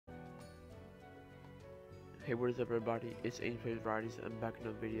Hey, what is up everybody, it's AngeplaysVarieties. I'm back in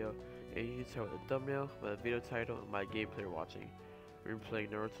a video, and you can tell with the thumbnail, my video title, and my gameplay you're watching. We're playing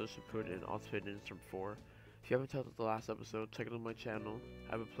Naruto Shippuden and Ultimate Ninja from 4. If you haven't checked out the last episode, check it on my channel.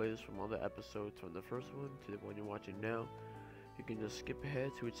 I have a playlist from all the episodes from the first one to the one you're watching now. You can just skip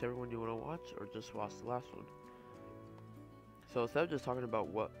ahead to whichever one you want to watch, or just watch the last one. So instead of just talking about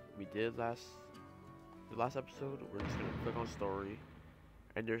what we did the last episode, we're just going to click on story,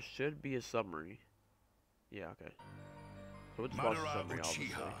 and there should be a summary. Yeah, okay. So we'll just watch the Madara summary,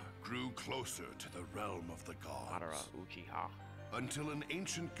 Uchiha grew closer to the realm of the gods. Madara Uchiha. Until an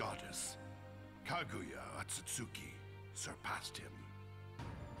ancient goddess, Kaguya Otsutsuki, surpassed him.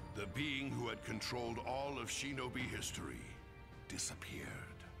 The being who had controlled all of shinobi history disappeared,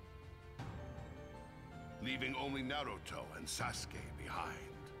 leaving only Naruto and Sasuke behind.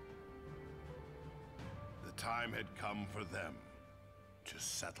 The time had come for them to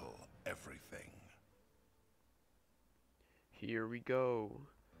settle everything. Here we go.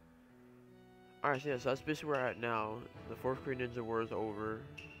 Alright, so yeah, so that's basically where we're at now. The 4th Korean Ninja War is over.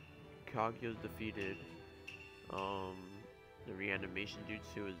 Kaguya's defeated. The reanimation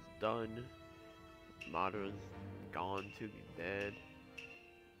jutsu is done. Madara's gone to be dead.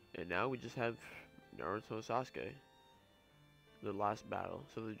 And now we just have Naruto and Sasuke. The last battle.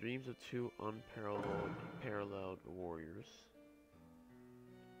 So the dreams of two unparalleled warriors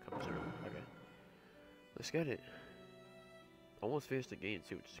come true. Okay. Let's get it. Almost finished the game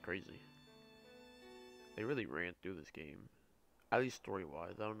too, which is crazy. They really ran through this game. At least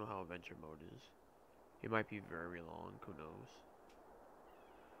story-wise. I don't know how adventure mode is. It might be very long, who knows.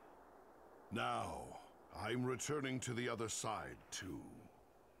 Now, I'm returning to the other side too.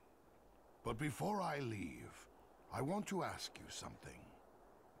 But before I leave, I want to ask you something.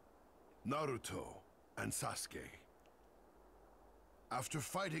 Naruto and Sasuke. After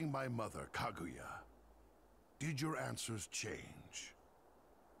fighting my mother, Kaguya, did your answers change?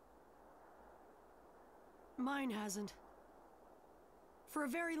 Mine hasn't. For a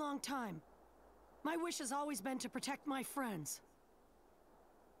very long time. My wish has always been to protect my friends.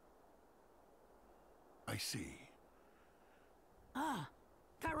 I see. Ah,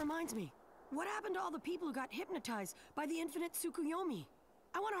 that reminds me. What happened to all the people who got hypnotized by the infinite Tsukuyomi?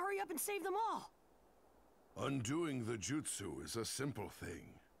 I want to hurry up and save them all. Undoing the jutsu is a simple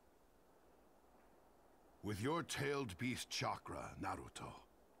thing. With your tailed beast chakra, Naruto,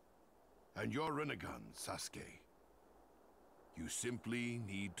 and your Rinnegan, Sasuke, you simply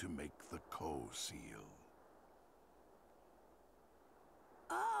need to make the Ko-seal.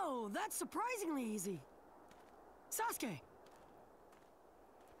 Oh, that's surprisingly easy. Sasuke!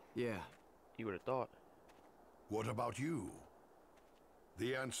 Yeah. You would have thought. What about you?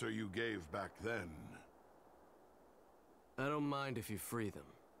 The answer you gave back then. I don't mind if you free them.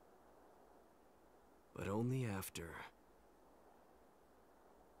 But only after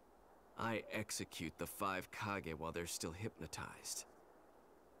I execute the 5 Kage while they're still hypnotized.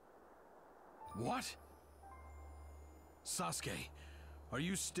 What? Sasuke, are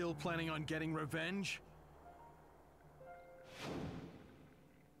you still planning on getting revenge?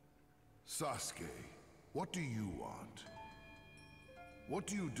 Sasuke, what do you want? What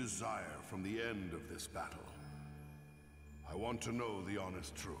do you desire from the end of this battle? I want to know the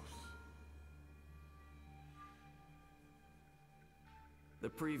honest truth. The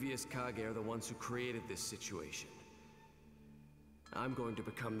previous Kage are the ones who created this situation. I'm going to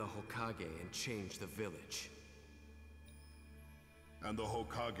become the Hokage and change the village. And the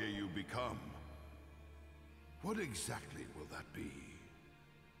Hokage you become, what exactly will that be?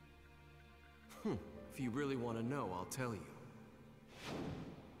 If you really want to know, I'll tell you.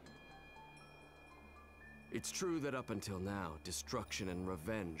 It's true that up until now, destruction and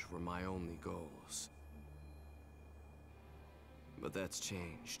revenge were my only goals. But that's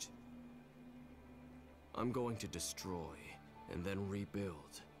changed. I'm going to destroy, and then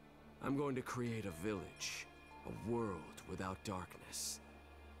rebuild. I'm going to create a village, a world without darkness.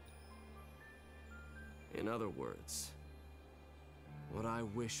 In other words, what I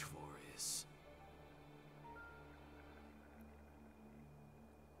wish for is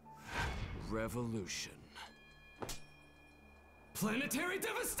revolution. Planetary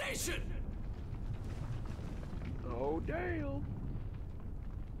devastation! Oh, damn.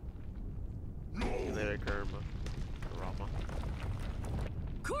 See you later, Kurama.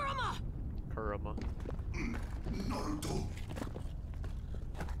 Kurama. Naruto!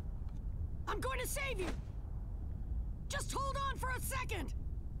 I'm going to save you! Just hold on for a second!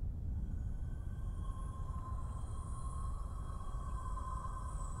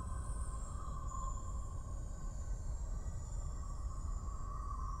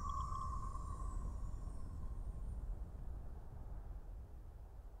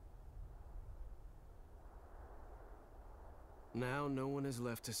 Now no one is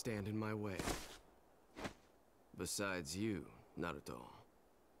left to stand in my way. Besides you, Naruto.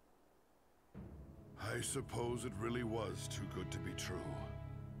 I suppose it really was too good to be true.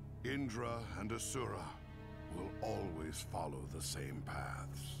 Indra and Asura will always follow the same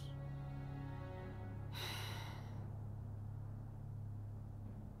paths.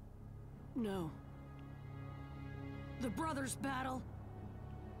 No. The brothers' battle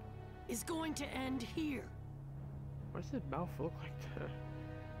is going to end here. Why does his mouth look like that?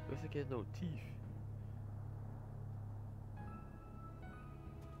 Looks like he has no teeth.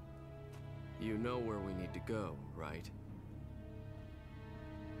 You know where we need to go, right?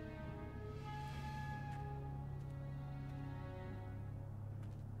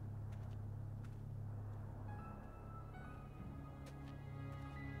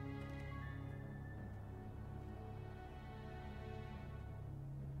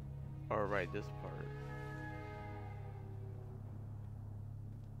 Alright, this part.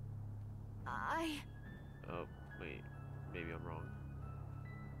 Oh, wait. Maybe I'm wrong.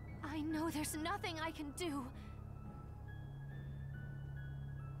 I know there's nothing I can do.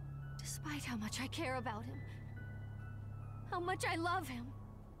 Despite how much I care about him. How much I love him.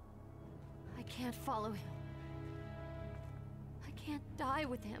 I can't follow him. I can't die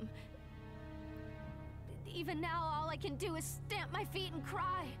with him. Even now, all I can do is stamp my feet and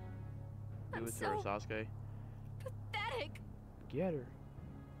cry. Do I'm it to her, so Sasuke. pathetic. Get her.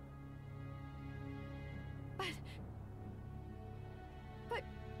 But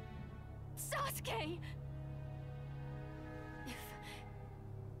Sasuke!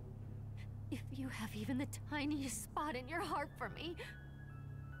 If you have even the tiniest spot in your heart for me,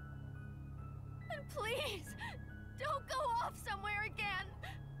 then please, don't go off somewhere again!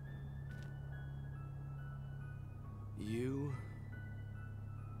 You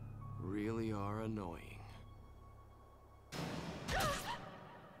really are annoying.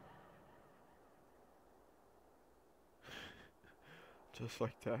 Just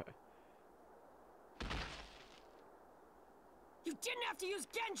like that. You didn't have to use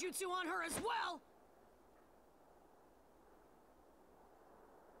genjutsu on her as well!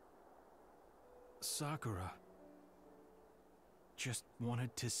 Sakura just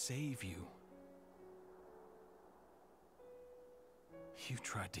wanted to save you. You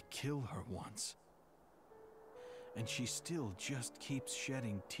tried to kill her once. And she still just keeps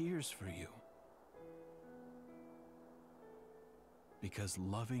shedding tears for you. Because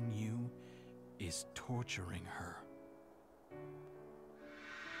loving you is torturing her.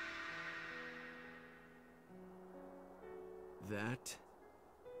 That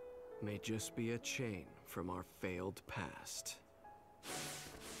may just be a chain from our failed past.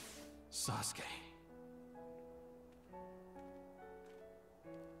 Sasuke.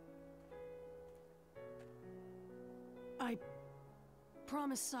 I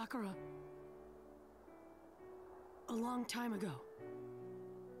promised Sakura a long time ago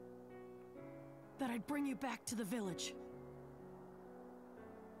that I'd bring you back to the village.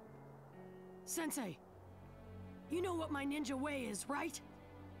 Sensei, you know what my ninja way is, right?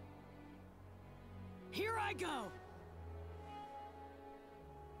 Here I go!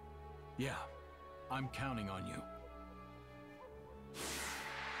 Yeah, I'm counting on you.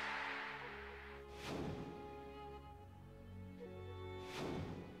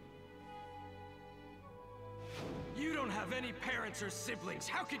 You don't have any parents or siblings.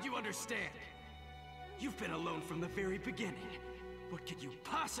 How could you understand? You've been alone from the very beginning. What could you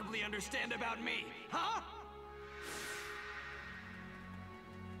possibly understand about me, huh?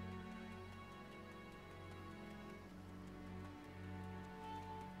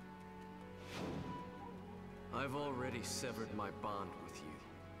 I've already severed my bond with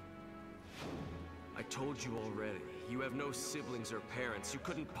you. I told you already, you have no siblings or parents. You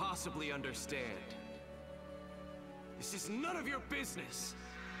couldn't possibly understand. This is none of your business!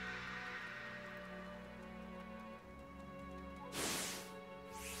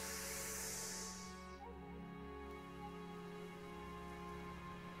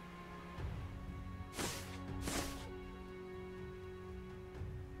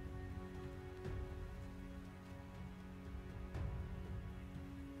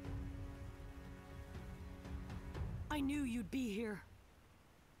 I knew you'd be here.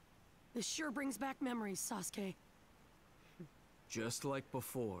 This sure brings back memories, Sasuke. Just like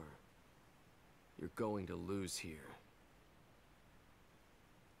before, you're going to lose here.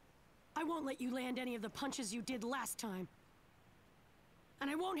 I won't let you land any of the punches you did last time. And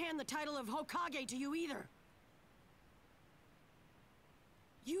I won't hand the title of Hokage to you either.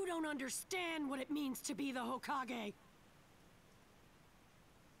 You don't understand what it means to be the Hokage.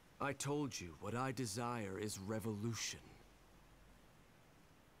 I told you, what I desire is revolution.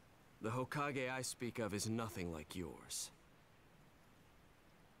 The Hokage I speak of is nothing like yours.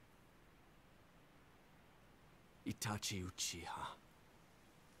 Itachi Uchiha.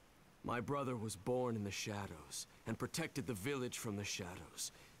 My brother was born in the shadows and protected the village from the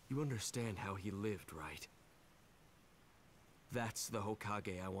shadows. You understand how he lived, right? That's the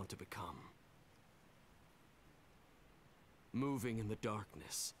Hokage I want to become. Moving in the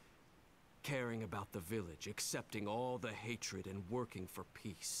darkness, caring about the village, accepting all the hatred and working for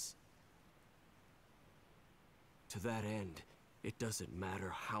peace. To that end, it doesn't matter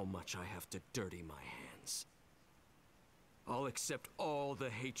how much I have to dirty my hands. I'll accept all the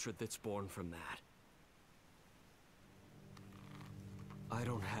hatred that's born from that. I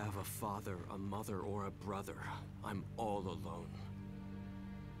don't have a father, a mother, or a brother. I'm all alone.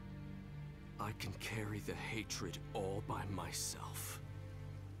 I can carry the hatred all by myself.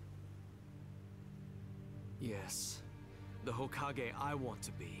 Yes, the Hokage I want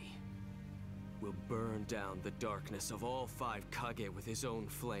to be will burn down the darkness of all 5 Kage with his own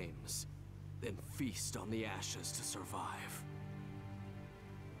flames, then feast on the ashes to survive.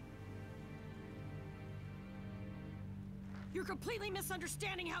 You're completely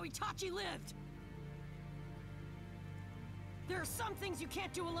misunderstanding how Itachi lived! There are some things you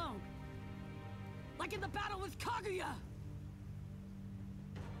can't do alone. Like in the battle with Kaguya!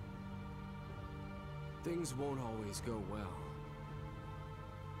 Things won't always go well.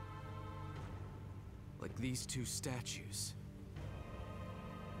 Like these 2 statues.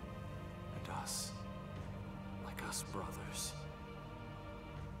 And us. Like us brothers.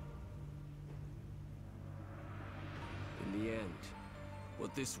 In the end,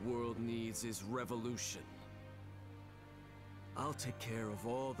 what this world needs is revolution. I'll take care of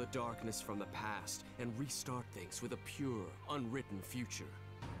all the darkness from the past and restart things with a pure, unwritten future.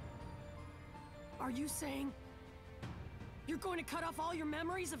 Are you saying you're going to cut off all your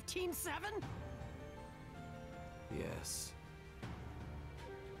memories of Team 7? Yes.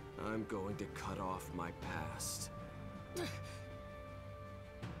 I'm going to cut off my past.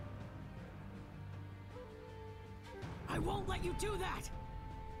 I won't let you do that!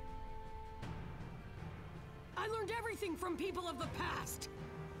 I learned everything from people of the past!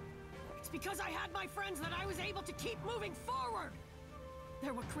 It's because I had my friends that I was able to keep moving forward!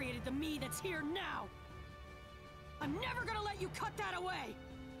 They're what created the me that's here now! I'm never gonna let you cut that away!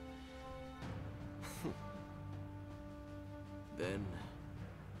 Then,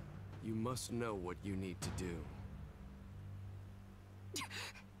 you must know what you need to do.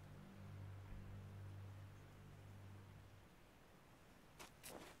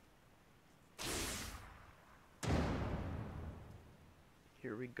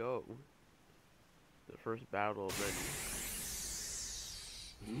 Here we go. The first battle already.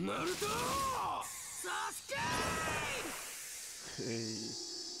 Naruto! Sasuke! Hey.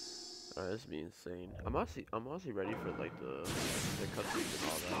 Alright, this is be insane. I'm honestly ready for like the cutscenes and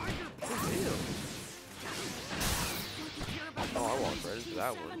all that. Oh, damn. Oh, I walked right into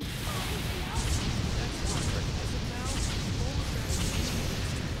that one.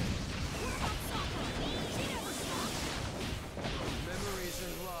 Memories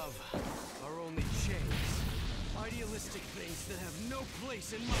and love are only chains. Idealistic things that have no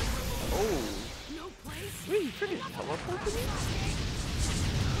place in my revolution. Oh. No place? Wait, you freaking teleported me?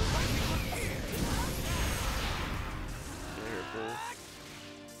 There, fool.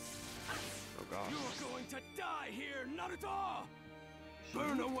 Oh god. You're going to die here, Naruto!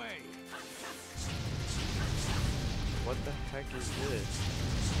 Burn away! What the heck is this?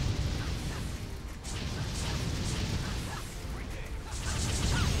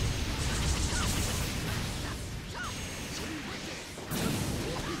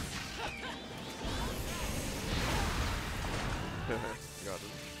 Got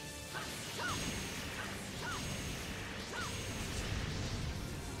him.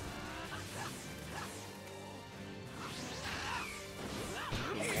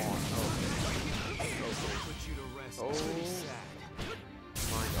 Oh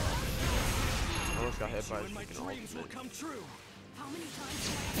my god. I almost got hit by a freaking dreams will ultimate. come true. How many times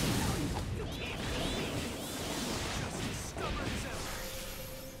do I have to tell you? You can't beat me! Just as stubborn as ever.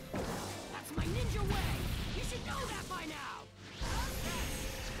 That's my ninja way! You should know that by now!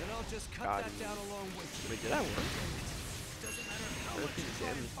 Then I'll just cut God. that down along with you. Wait, did that work? Doesn't matter I how don't much think you his try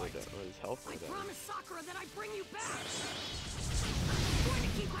and damage fight. slowed down, or his health I slowed down. promised Sakura that I'd bring you back! I'm going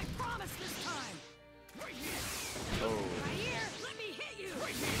to keep my promise this time! Right here. Oh. Right here! Let me hit you!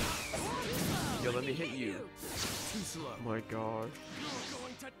 Yo, let me hit you. Too slow. Oh my gosh. You're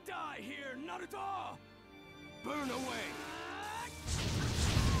going to die here, Naruto! Burn away!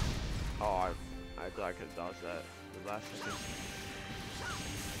 Oh, I thought I could have dodged that. The last second.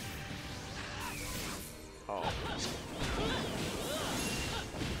 Oh.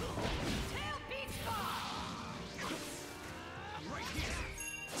 Tail beast bomb! I'm right here.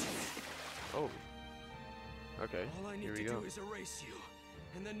 Oh. Okay. All I need Here we to go. do is erase you,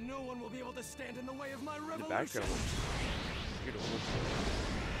 and then no one will be able to stand in the way of my The revolution. background looks beautiful.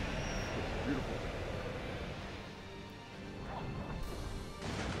 Beautiful.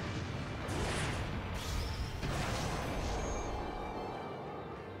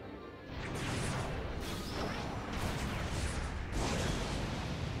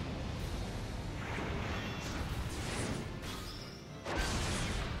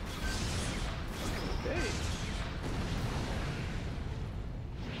 Okay.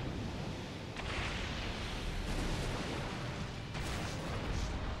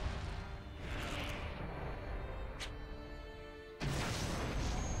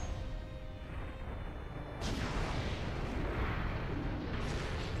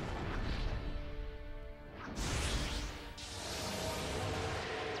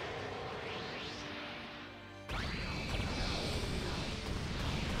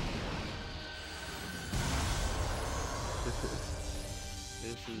 This is.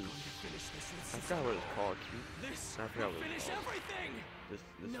 Finish this with I forgot what it's called. this. I forgot will what it's finish called. everything. This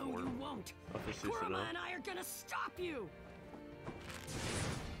No, you form won't. of the Kurama Susanoo. and I are gonna stop you!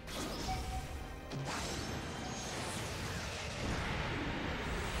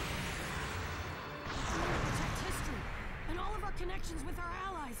 Protect history, and all of our connections with our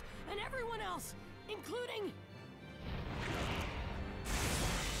allies, and everyone else, including...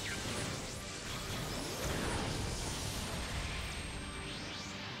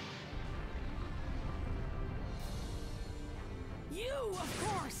 you, of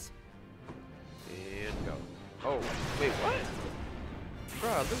course! And go. Oh, wait, what? Bro,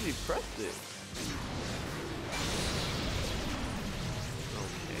 I literally pressed it.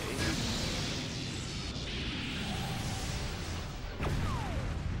 Okay.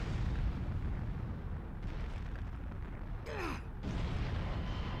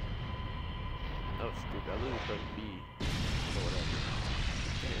 That was stupid. I literally pressed B. Or whatever.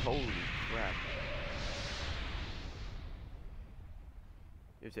 Okay, holy crap.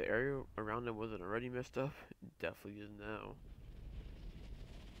 If the area around them wasn't already messed up, it definitely is now.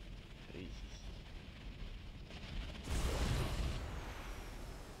 Jesus.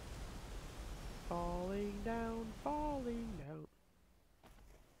 Falling down, falling down.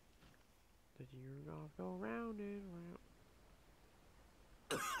 The deer off go round and round.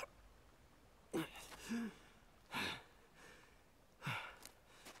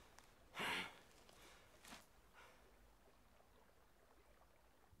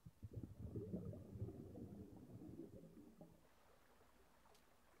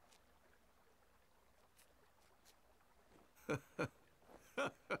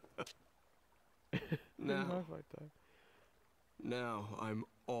 Now, Laugh like that. now I'm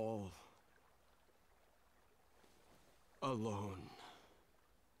all alone.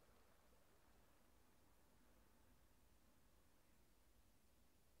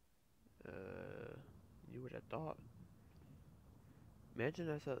 You would have thought. Imagine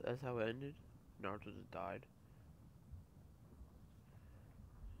that's how it ended. Naruto just died.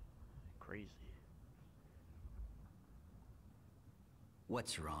 Crazy.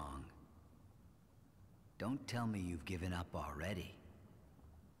 What's wrong? Don't tell me you've given up already.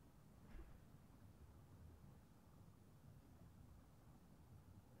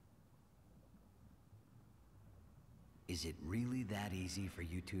 Is it really that easy for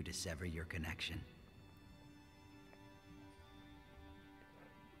you two to sever your connection?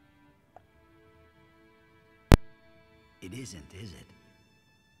 It isn't, is it?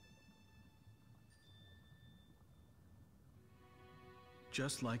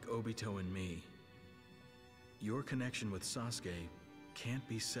 Just like Obito and me, your connection with Sasuke can't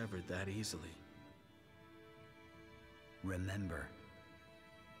be severed that easily. Remember,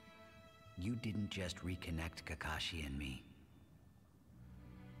 you didn't just reconnect Kakashi and me.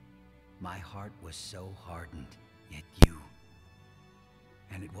 My heart was so hardened, yet you.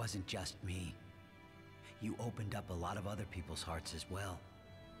 And it wasn't just me. You opened up a lot of other people's hearts as well.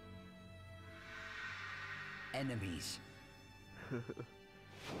 Enemies.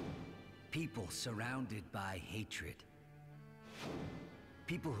 People surrounded by hatred.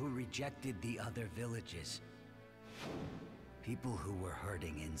 People who rejected the other villages. People who were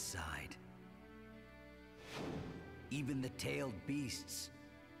hurting inside. Even the tailed beasts.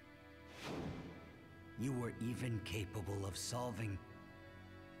 You were even capable of solving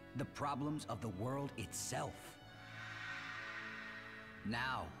the problems of the world itself.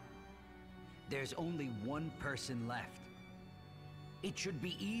 Now, there's only one person left. It should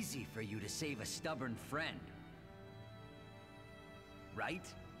be easy for you to save a stubborn friend, right?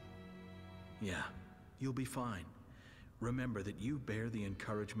 Yeah, you'll be fine. Remember that you bear the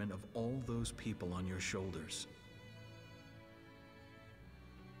encouragement of all those people on your shoulders.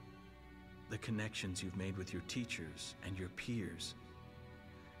 The connections you've made with your teachers and your peers.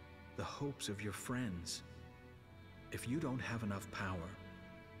 The hopes of your friends. If you don't have enough power,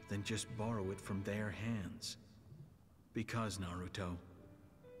 then just borrow it from their hands. Because, Naruto,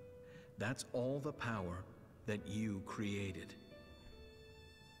 that's all the power that you created.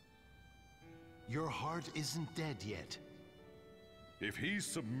 Your heart isn't dead yet. If he's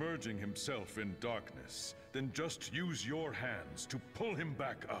submerging himself in darkness, then just use your hands to pull him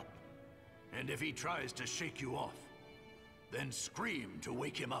back up. And if he tries to shake you off, then scream to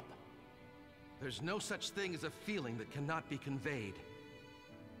wake him up. There's no such thing as a feeling that cannot be conveyed.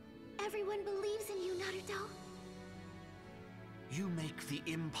 Everyone believes in you, Naruto. You make the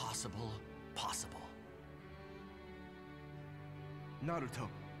impossible possible. Naruto,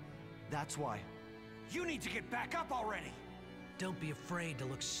 that's why. You need to get back up already! Don't be afraid to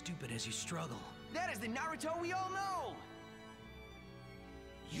look stupid as you struggle. That is the Naruto we all know!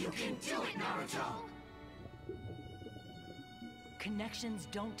 You can do it, Naruto! Connections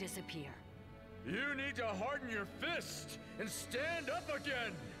don't disappear. You need to harden your fist and stand up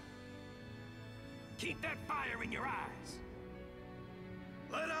again! Keep that fire in your eyes!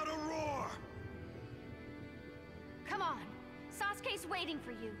 Let out a roar! Come on. Sasuke's waiting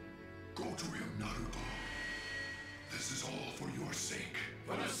for you. Go to him, Naruto. This is all for your sake.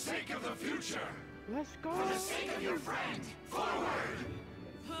 For the sake of the future! Let's go! For the sake of your friend! Forward!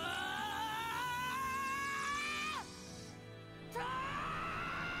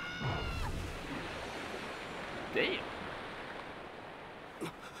 Damn!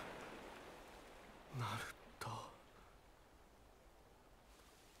 Naruto.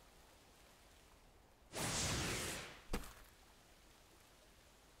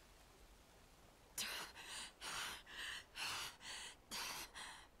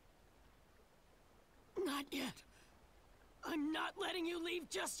 Not yet. I'm not letting you leave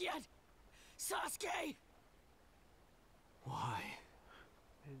just yet. Sasuke! Why?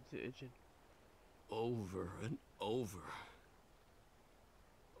 Over and over.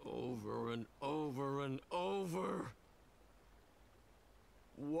 Over and over and over.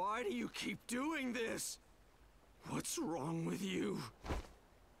 Why do you keep doing this? What's wrong with you?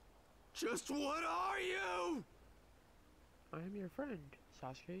 Just what are you? I am your friend,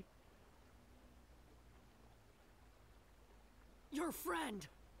 Sasuke. Your friend.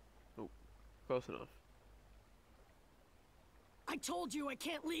 Oh, close enough. I told you I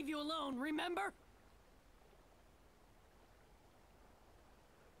can't leave you alone, remember?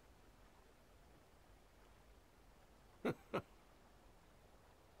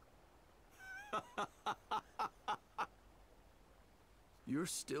 You're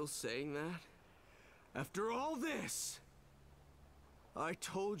still saying that? After all this? I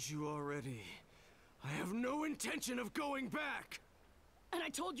told you already. I have no intention of going back! And I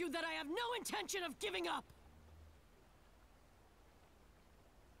told you that I have no intention of giving up!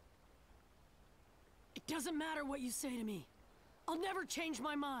 It doesn't matter what you say to me. I'll never change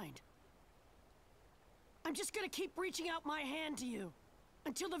my mind. I'm just gonna keep reaching out my hand to you.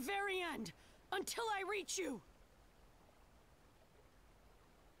 Until the very end. Until I reach you.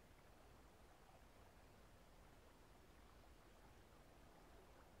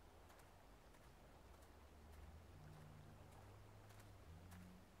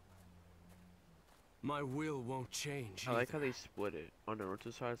 My will won't change I like how either. they split it. On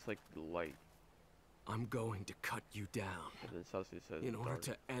Naruto's side, it's like light. I'm going to cut you down. And then Sasuke says In order dark.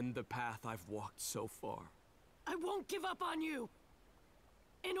 to end the path I've walked so far. I won't give up on you.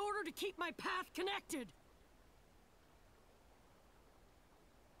 In order to keep my path connected.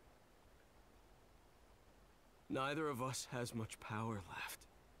 Neither of us has much power left.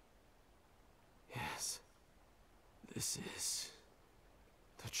 Yes. This is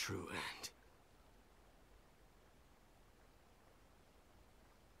the true end.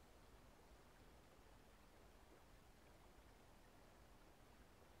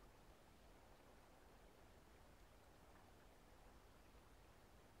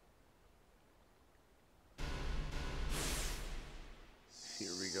 Here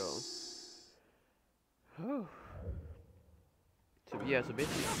we go. Oh. So yeah, so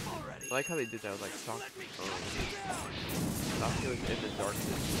basically, I like how they did that with like Sasuke was in the darkness,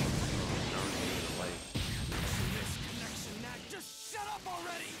 Naruto in the light. This connection, Nat, just shut up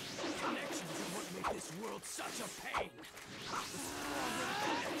already! Connections are what make this world such a pain. The stronger the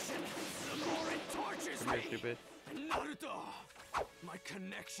connection, the more it tortures Come here, me. stupid. Naruto! My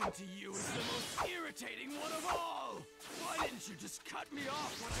connection to you is the most irritating one of all! Why didn't you just cut me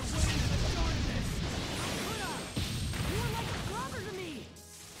off when I went into the darkness? You were like a brother to me!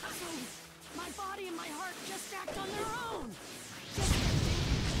 So, my body and my heart just act on their own! Just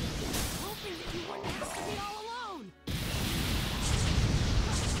hoping that you wouldn't have to be all alone!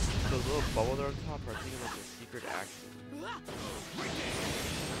 The little bubble there on top, I think about the secret action.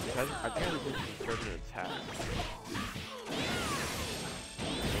 I can't even do certain attack.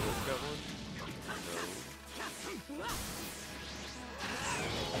 Let's get one.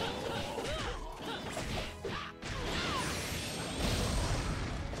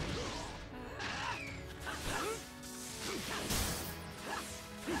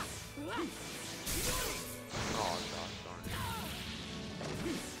 No. Oh gosh darn it.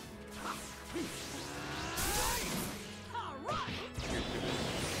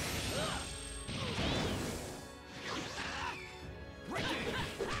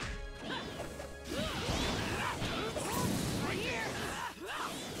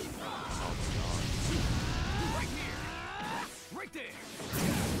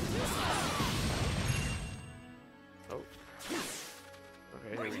 Oh.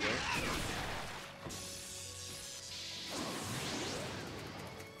 Okay, here we go.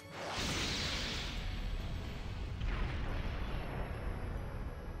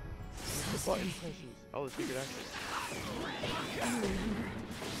 Button presses. Oh, the secret action. I remember.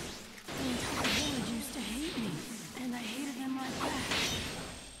 The entire village used to hate me, and I hated them right back.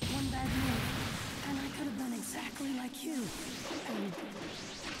 One bad move, and I could have been exactly like you. And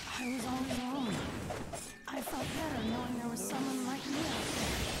I was always alone. I felt better knowing there was someone like me out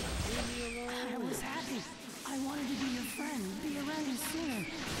there. I was happy. I wanted to be your friend, be around you sooner.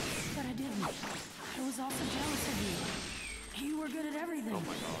 But I didn't. I was also jealous of you. You were good at everything. Oh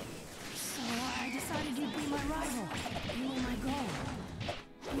my god. So I decided you'd be my rival. You were my goal.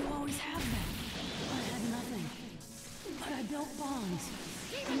 You always have been. I had nothing. But I built bonds.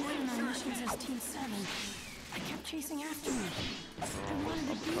 And then in our missions as Team 7, I kept chasing after you. I wanted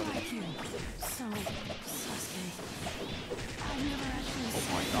to be like you. So, Sasuke, I've never actually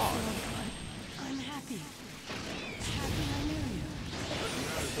seen you before, but I'm happy. Happy I knew you.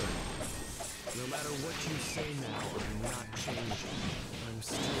 No matter what you say now, I'm not changing. I'm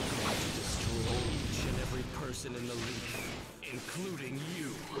still going to destroy each and every person in the League, including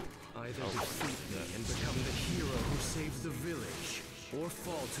you. Either defeat me and become the hero who saves the village, or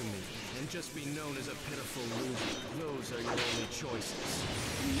fall to me and just be known as a pitiful loser. Those are your only choices.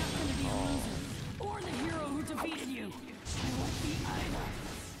 I'm not going to be a loser, or the hero who defeated you. I won't be either.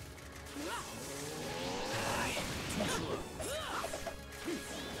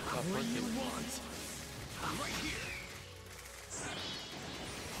 What do you want? Right here.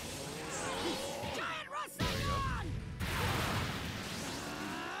 Giant Rasengan!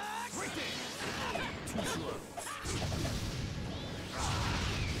 Right there. Too slow.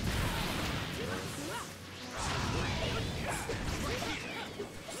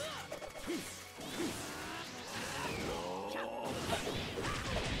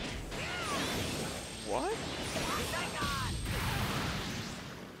 What?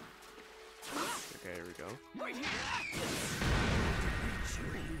 Okay, here we go. Right here.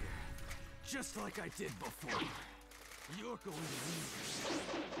 You're here. Just like I did before. You're going to lose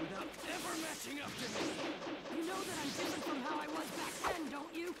without ever matching up to me. You know that I'm different from how I was back then,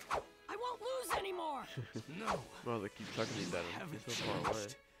 don't you? I won't lose anymore. No. Well, they keep tucking these at him. He's so far away.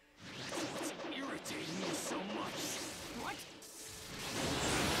 That's what's irritating me so much. What?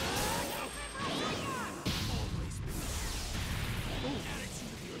 Always been there.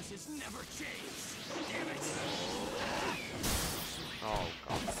 Attitude of yours has never changed. Damn it. Oh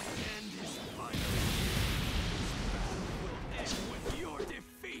god. The end is finally here. This battle will end with your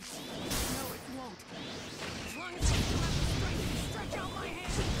defeat. No, it won't. As long as I still have the strength to stretch out my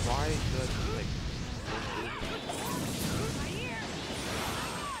hand. Why does it like My ear.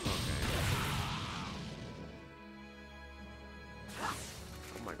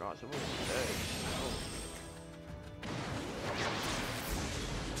 oh my gosh, someone's dead.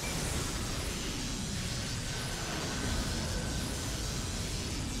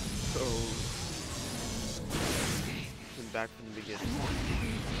 Oh. So back from the beginning.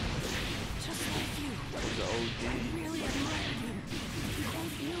 Just like you. The OG. I really admired you. You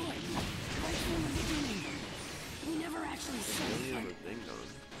both knew it. Right from the beginning. We never actually said it, Really but have a thing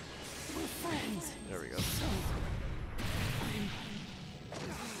going. we're friends. There we go. So,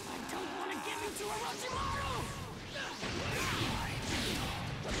 I don't want to give you to Orochimaru!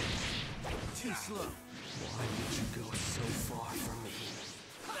 Too slow. Why did you go so far from me? This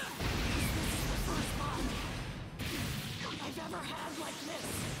is the first bond. I've ever had like this.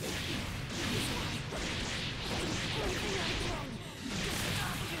 Everything I can to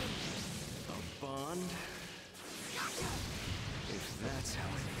stop you. A bond? If that's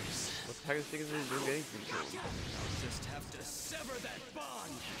how it is. What the heck is taking me doing anything to him? I'll just have to sever that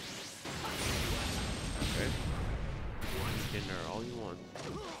bond. Okay. Get in there all you want.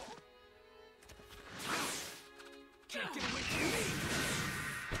 Can't get away from me!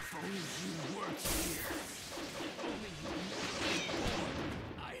 If only you weren't here. Only you.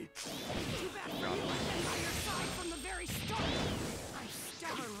 Too bad for you, I've been by your side from the very start. I'm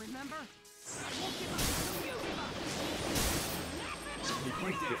stubborn, remember? I won't give up until you give up. He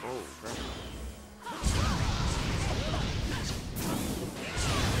keeps getting old, right?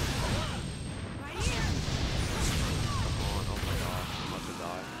 Right here. Come on, oh my gosh, I'm about to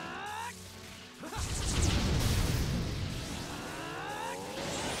die.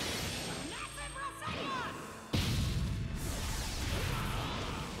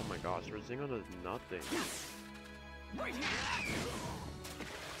 Oh my gosh, Rasengan does nothing. Right here.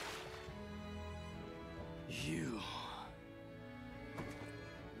 You.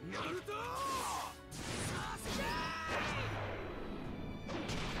 Naruto! Sasuke!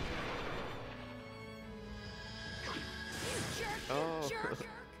 You jerk, you Oh. jerk!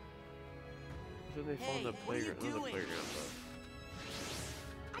 So they fall in the playground, not the playground, but...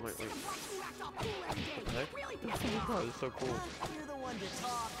 I'm Wait, sick wait. of watching you act all cool every day. What the heck? Really Oh, pissing me off. this is so cool. You're the one to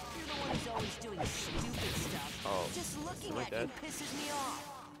talk. You're the one who's always doing stupid stuff. Oh, Just looking like at you that? pisses me off.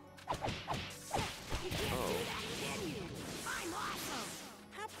 You can't Oh. do that, can you? I'm awesome.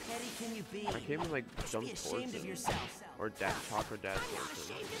 How petty can you be? I can't even like You should jump be towards ashamed of him. yourself. Or dash, talk or dash I'm not towards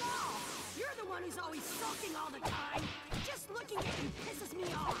him. ashamed at all. You're the one who's always sulking all the time. Just looking at you pisses me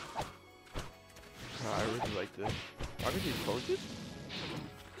off. I really like this. Why could he close it?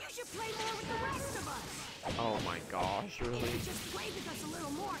 You should play more with the rest of us. Oh my gosh, If really? you just play with us a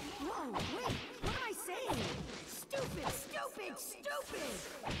little more. Whoa, wait, what am I saying? Stupid, stupid, stupid!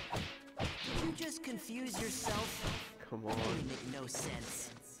 Did you just confuse yourself? Come That on. would make no sense.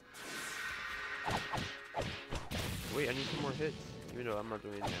 Wait, I need some more hits. Even though I'm not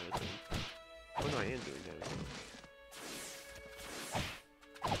doing any damage to him. Oh no, I am doing damage to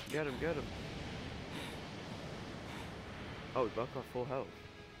him. Get him, get him. Oh, Buck got full health.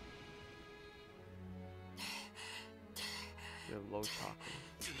 You have low chakra.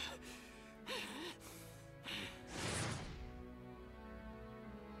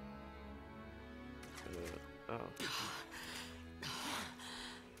 Oh.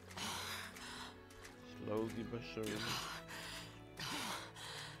 Slowly but surely.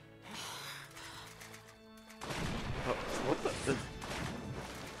 Oh, what the?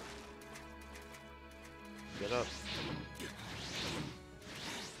 Get up.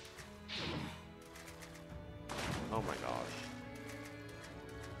 Oh my gosh.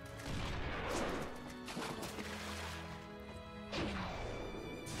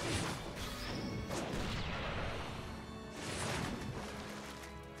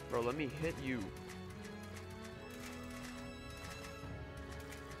 Bro, let me hit you.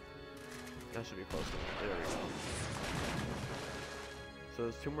 That should be close enough. There we go. So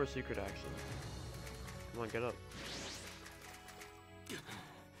there's 2 more secret actions. Come on, get up.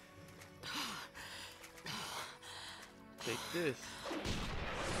 Take this.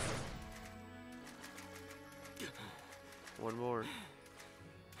 1 more.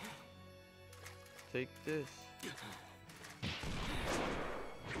 Take this.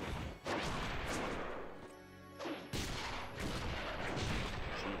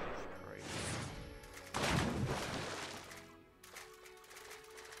 Jesus Christ.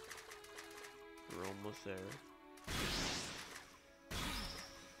 We're almost there.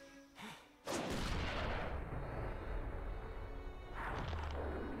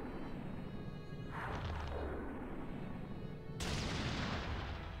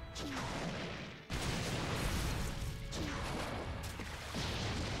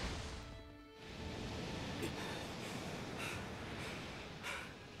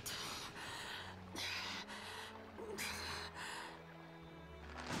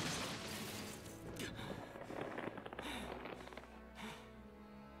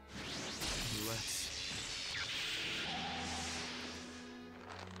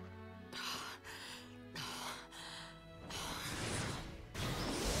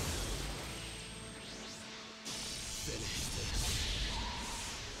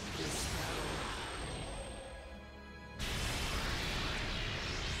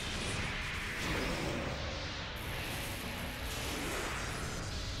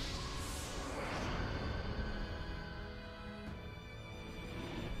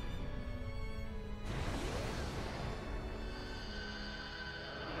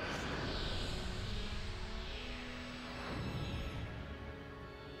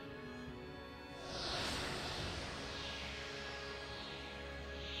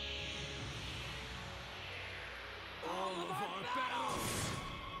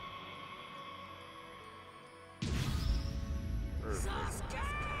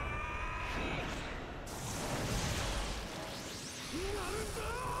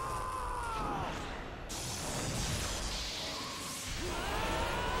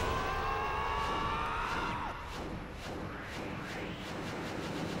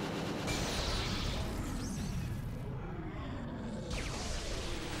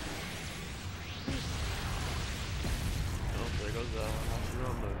 There goes the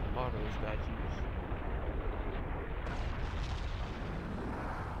motto this guy used.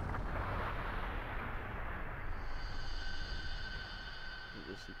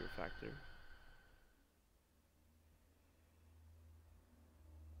 The secret factor.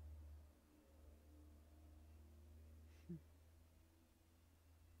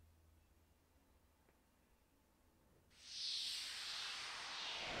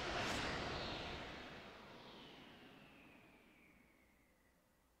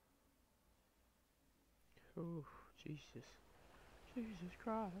 Oh, Jesus. Jesus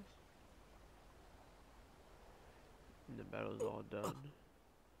Christ. And the battle's all done.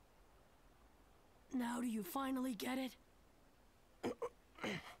 Now do you finally get it?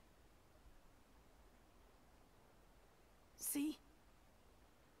 See?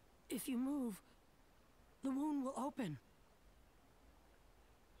 If you move, the wound will open.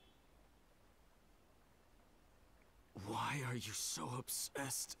 Why are you so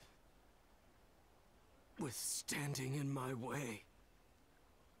obsessed with standing in my way?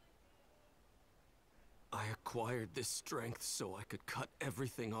 I acquired this strength so I could cut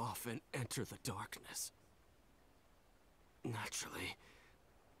everything off and enter the darkness. Naturally,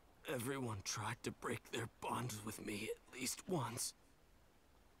 everyone tried to break their bonds with me at least once.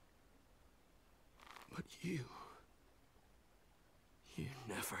 But you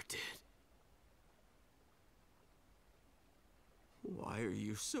never did. Why are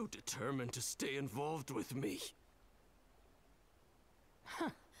you so determined to stay involved with me?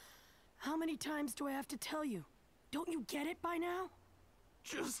 Huh. How many times do I have to tell you? Don't you get it by now?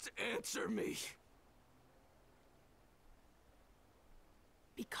 Just answer me.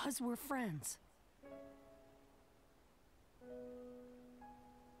 Because we're friends.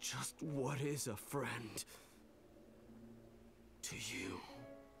 Just what is a friend to you?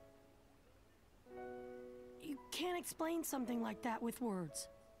 You can't explain something like that with words.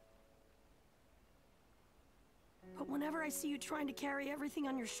 But whenever I see you trying to carry everything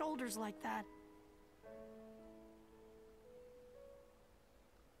on your shoulders like that,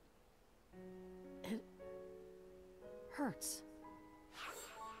 it hurts.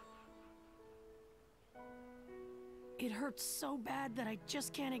 It hurts so bad that I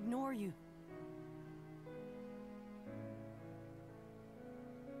just can't ignore you.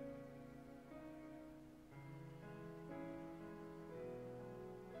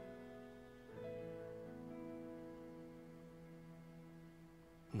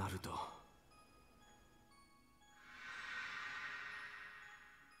 Naruto.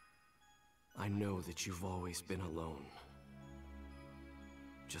 I know that you've always been alone.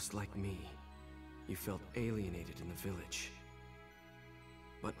 Just like me, you felt alienated in the village.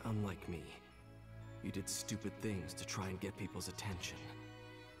 But unlike me, you did stupid things to try and get people's attention.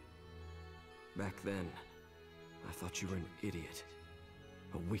 Back then, I thought you were an idiot,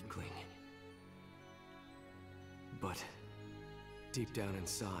 a weakling. But deep down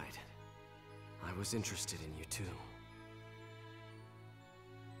inside, I was interested in you too.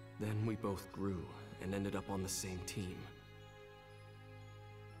 Then we both grew and ended up on the same team.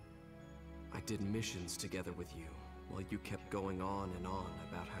 I did missions together with you, while you kept going on and on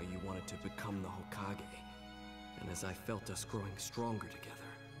about how you wanted to become the Hokage. And as I felt us growing stronger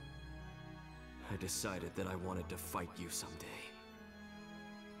together, I decided that I wanted to fight you someday.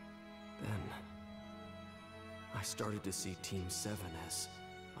 Then I started to see Team 7 as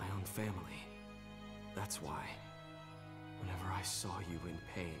my own family. That's why, whenever I saw you in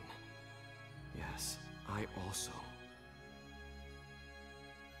pain, yes, I also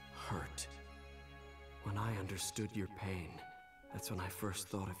hurt. When I understood your pain, that's when I first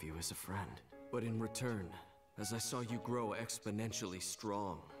thought of you as a friend. But in return, as I saw you grow exponentially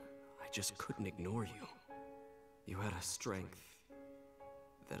strong, I just couldn't ignore you. You had a strength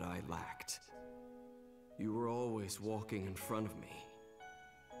that I lacked. You were always walking in front of me,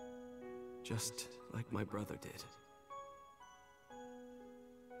 just like my brother did.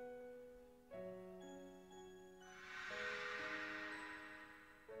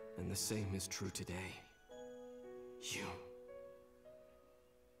 And the same is true today. You.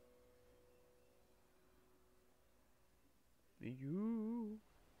 You.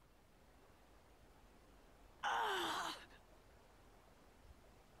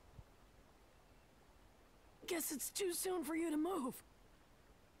 Guess it's too soon for you to move.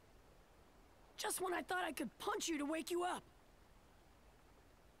 Just when I thought I could punch you to wake you up.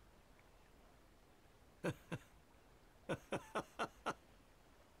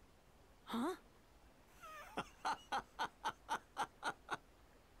 Huh?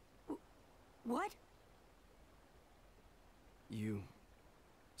 What? You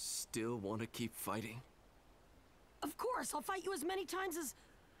still want to keep fighting? Of course, I'll fight you as many times as...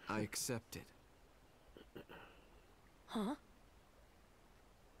 I accept it. Huh?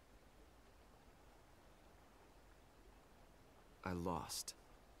 I lost.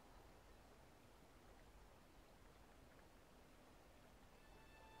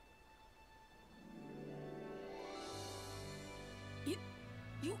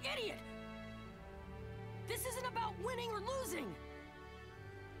 You idiot! This isn't about winning or losing!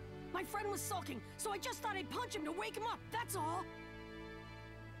 My friend was sulking, so I just thought I'd punch him to wake him up, that's all!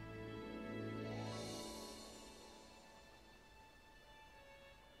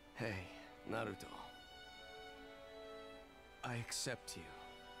 Hey, Naruto. I accept you.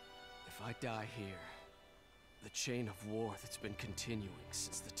 If I die here, the chain of war that's been continuing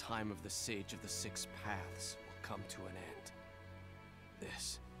since the time of the Sage of the Six Paths will come to an end.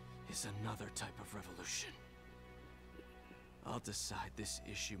 This is another type of revolution. I'll decide this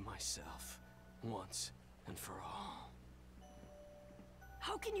issue myself, once and for all.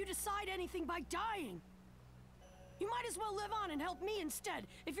 How can you decide anything by dying? You might as well live on and help me instead,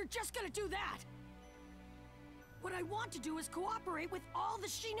 if you're just gonna do that. What I want to do is cooperate with all the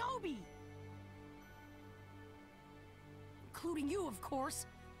shinobi. Including you, of course.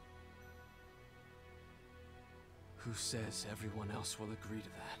 Who says everyone else will agree to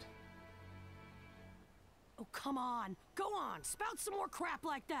that? Oh, come on. Go on, spout some more crap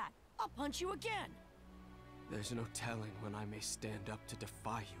like that. I'll punch you again. There's no telling when I may stand up to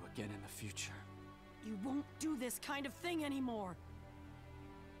defy you again in the future. You won't do this kind of thing anymore.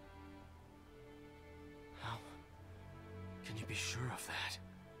 How can you be sure of that?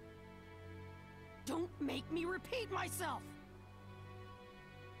 Don't make me repeat myself!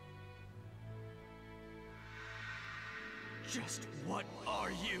 Just what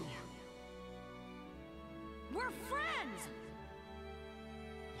are you? We're friends!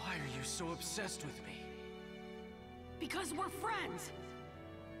 Why are you so obsessed with me? Because we're friends!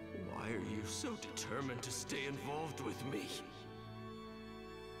 Why are you so determined to stay involved with me?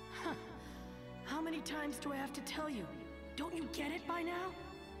 How many times do I have to tell you? Don't you get it by now?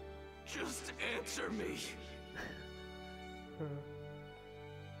 Just answer me!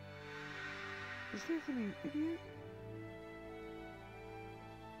 Is this an idiot?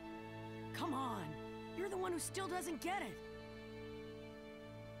 Come on! You're the one who still doesn't get it!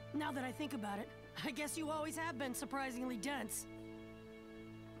 Now that I think about it, I guess you always have been surprisingly dense.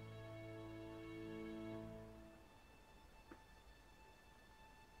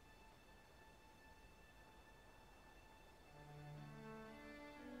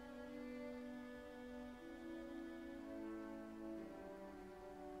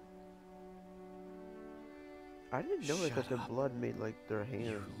 I didn't know that their blood made like their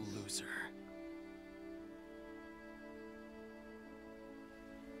hands. You loser.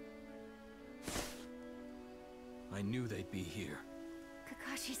 I knew they'd be here.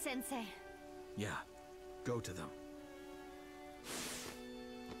 Kakashi-sensei. Yeah, go to them.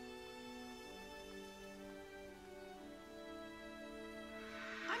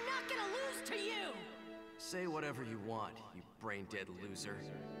 I'm not gonna lose to you! Say whatever you want, you brain-dead loser.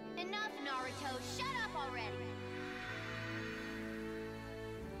 Enough, Naruto. Shut up already.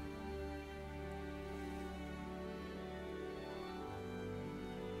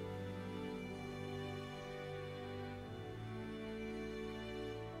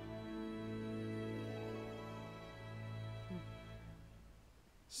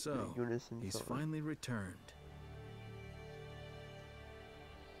 So, he's finally returned.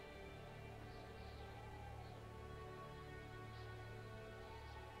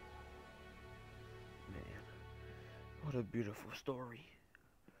 Man, what a beautiful story.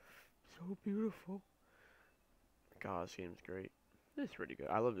 So beautiful. God, this game's great. It's pretty good.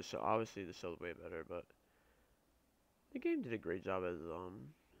 I love the show. Obviously, the show's way better, but the game did a great job as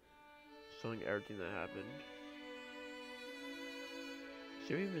showing everything that happened.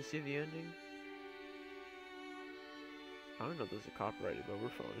 Should we even see the ending? I don't know if this is copyrighted, but we're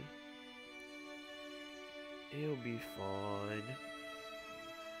fine. It'll be fine.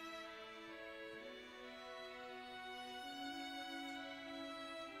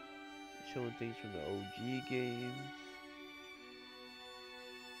 Showing things from the OG games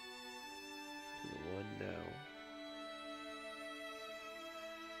to the one now.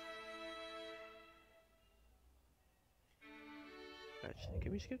 Actually,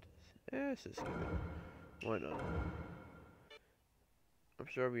 Can we skip this? Yeah, let's just skip it. Why not? I'm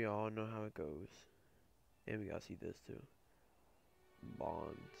sure we all know how it goes. And we gotta see this too.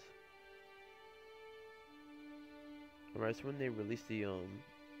 Bonds. Alright, so when they released the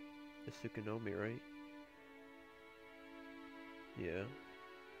Tsukuyomi, right? Yeah.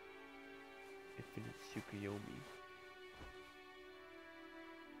 Infinite Tsukuyomi.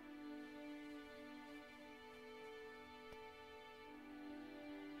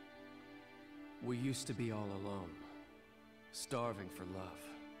 We used to be all alone, starving for love.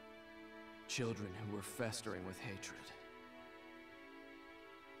 Children who were festering with hatred.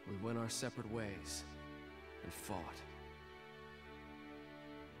 We went our separate ways and fought.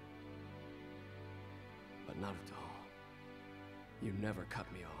 But Naruto, you never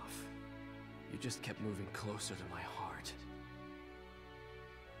cut me off. You just kept moving closer to my heart.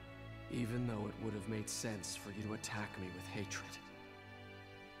 Even though it would have made sense for you to attack me with hatred.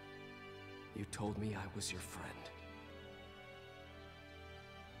 You told me I was your friend.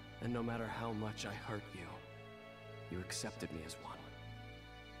 And no matter how much I hurt you, you accepted me as one.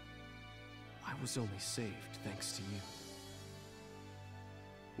 I was only saved thanks to you.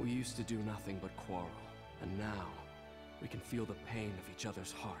 We used to do nothing but quarrel, and now we can feel the pain of each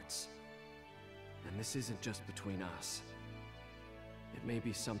other's hearts. And this isn't just between us. It may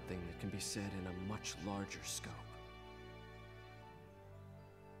be something that can be said in a much larger scope.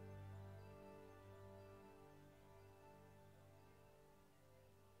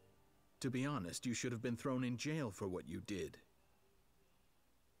 To be honest, you should have been thrown in jail for what you did.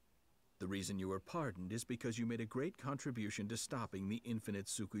 The reason you were pardoned is because you made a great contribution to stopping the infinite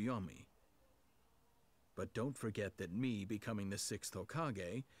Tsukuyomi. But don't forget that me becoming the 6th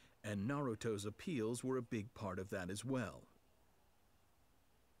Hokage and Naruto's appeals were a big part of that as well.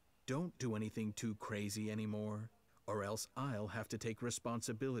 Don't do anything too crazy anymore, or else I'll have to take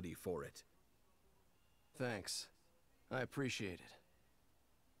responsibility for it. Thanks. I appreciate it.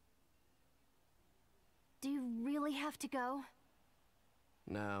 Do you really have to go?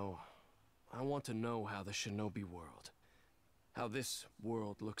 Now, I want to know how the shinobi world, how this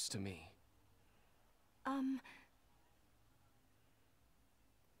world looks to me.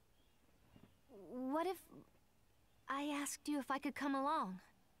 What if I asked you if I could come along?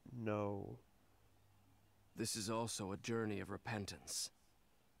 No. This is also a journey of repentance.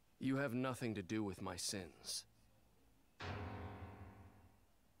 You have nothing to do with my sins.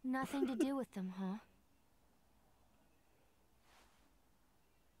 Nothing to do with them, huh?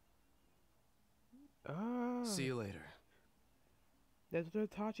 See you later. That's what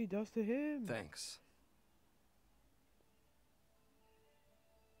Itachi does to him. Thanks.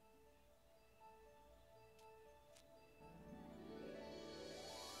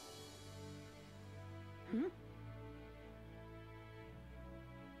 You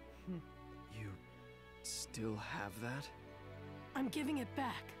still have that? I'm giving it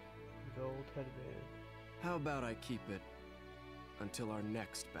back. The old headband. How about I keep it until our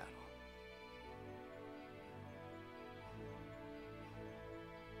next battle?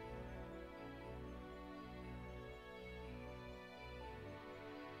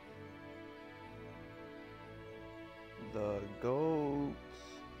 The goats.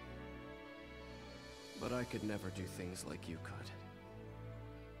 But I could never do things like you could.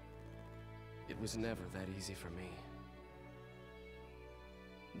 It was never that easy for me.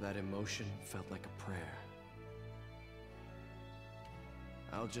 That emotion felt like a prayer.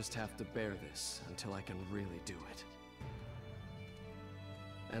 I'll just have to bear this until I can really do it.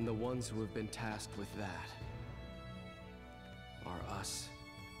 And the ones who have been tasked with that are us.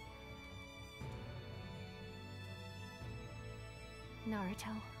 Naruto.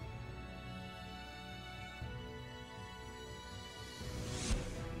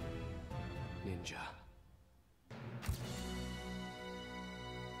 Ninja.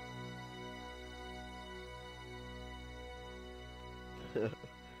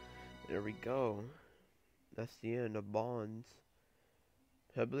 There we go. That's the end of Bonds.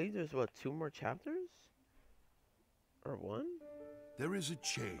 I believe there's what, 2 more chapters? Or 1? There is a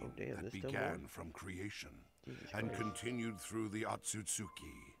chain damn, that began from creation and continued through the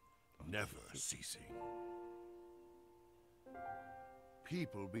Otsutsuki, never ceasing.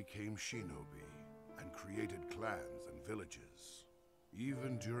 People became shinobi and created clans and villages,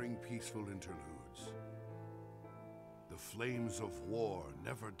 even during peaceful interludes. The flames of war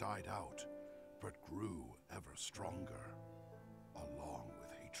never died out, but grew ever stronger, along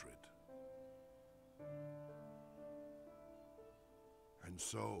with hatred. And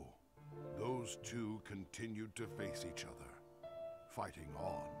so, those two continued to face each other, fighting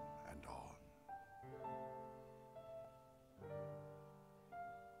on and on.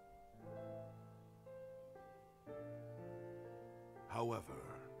 However,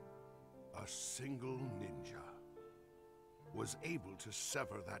 a single ninja was able to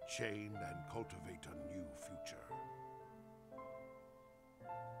sever that chain and cultivate a new future.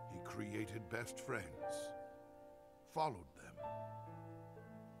 He created best friends, followed them,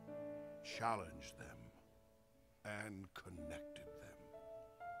 challenged them, and connected them.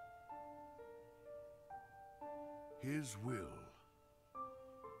 His will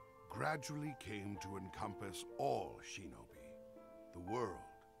gradually came to encompass all shinobi, the world,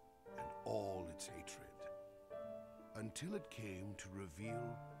 and all its hatred, until it came to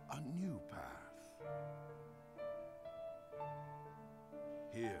reveal a new path.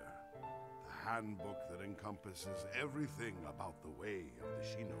 Here, the handbook that encompasses everything about the way of the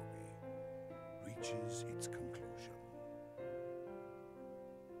shinobi reaches its conclusion.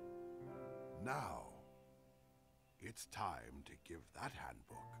 Now, it's time to give that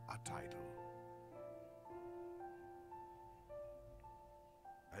handbook a title.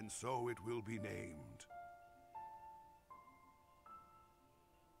 And so it will be named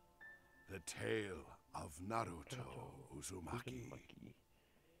The Tale of Naruto Uzumaki.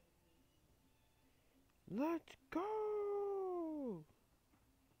 Let's go!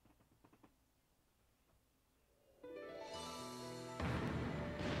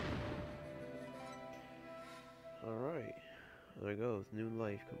 Alright, there it goes. New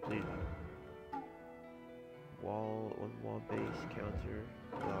life completed. Wall, one wall base, counter,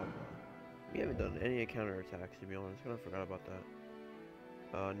 blah blah. We haven't done any counter attacks, to be honest. Kind of forgot about that.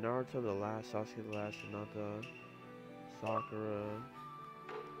 Naruto the last, Sasuke the last, Hinata, Sakura.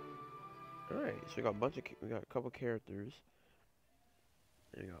 Alright, so we got a couple characters.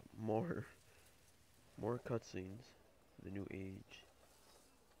 And we got more cutscenes. The new age.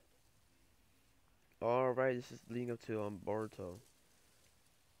 Alright, this is leading up to Boruto.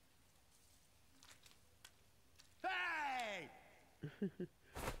 Hey!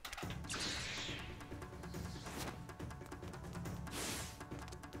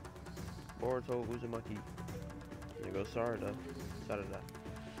 Boruto Uzumaki. There goes Sarada.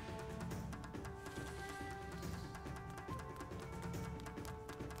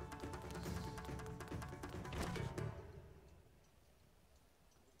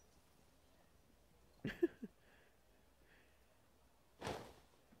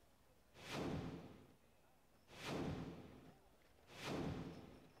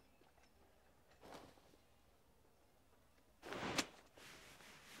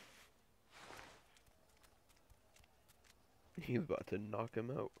 He's about to knock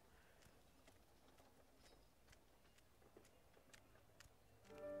him out.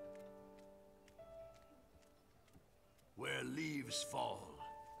 Where leaves fall,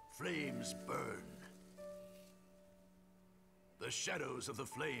 flames burn. The shadows of the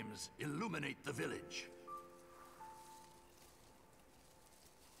flames illuminate the village.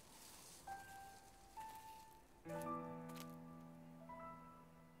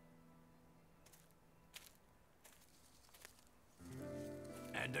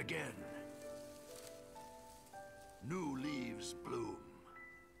 And again, new leaves bloom.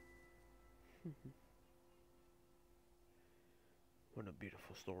 What a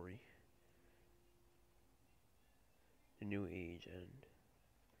beautiful story. The new age end.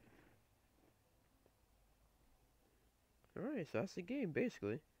 Alright, so that's the game,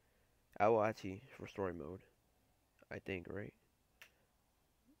 basically. Awati for story mode. I think, right?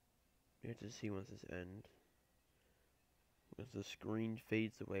 We have to see once this ends. Once the screen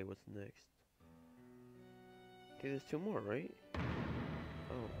fades away, what's next? Okay, there's two more, right?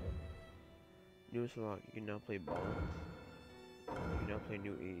 Oh. Newest unlock, you can now play Bonds. You can now play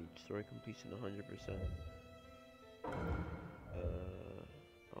New Age. Story completion 100%.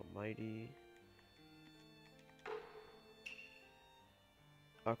 Almighty.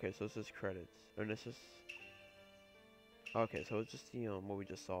 Okay, so this is credits. And this is... Okay, so it's just the, what we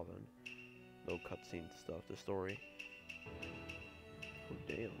just saw then. No cutscene stuff, the story. Oh,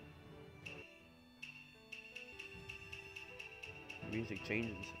 damn. Music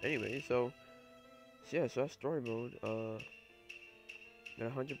changes. Anyway, so yeah, so that's story mode.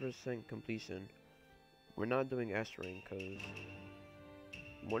 Got 100% completion. We're not doing S rank because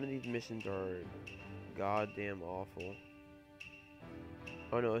one of these missions are goddamn awful.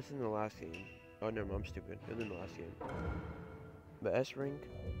 Oh no, it's in the last game. Oh no, I'm stupid. It was in the last game. But S rank,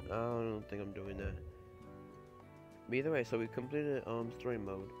 I don't think I'm doing that. But either way, so we completed story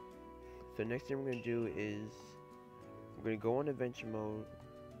mode. So next thing we're gonna do is we're gonna go on adventure mode.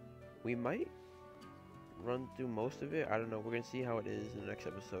 We might run through most of it. I don't know. We're gonna see how it is in the next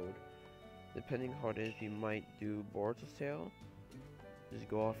episode. Depending how it is, we might do Boruto's Tale. Just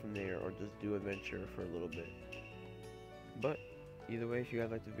go off from there, or just do adventure for a little bit. But Either way, if you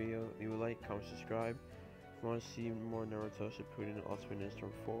guys liked the video, leave a like, comment, subscribe. If you want to see more Naruto Shippuden and Ultimate Ninja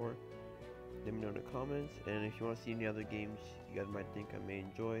Storm 4, let me know in the comments. And if you want to see any other games you guys might think I may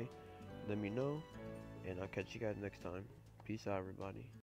enjoy, let me know. And I'll catch you guys next time. Peace out, everybody.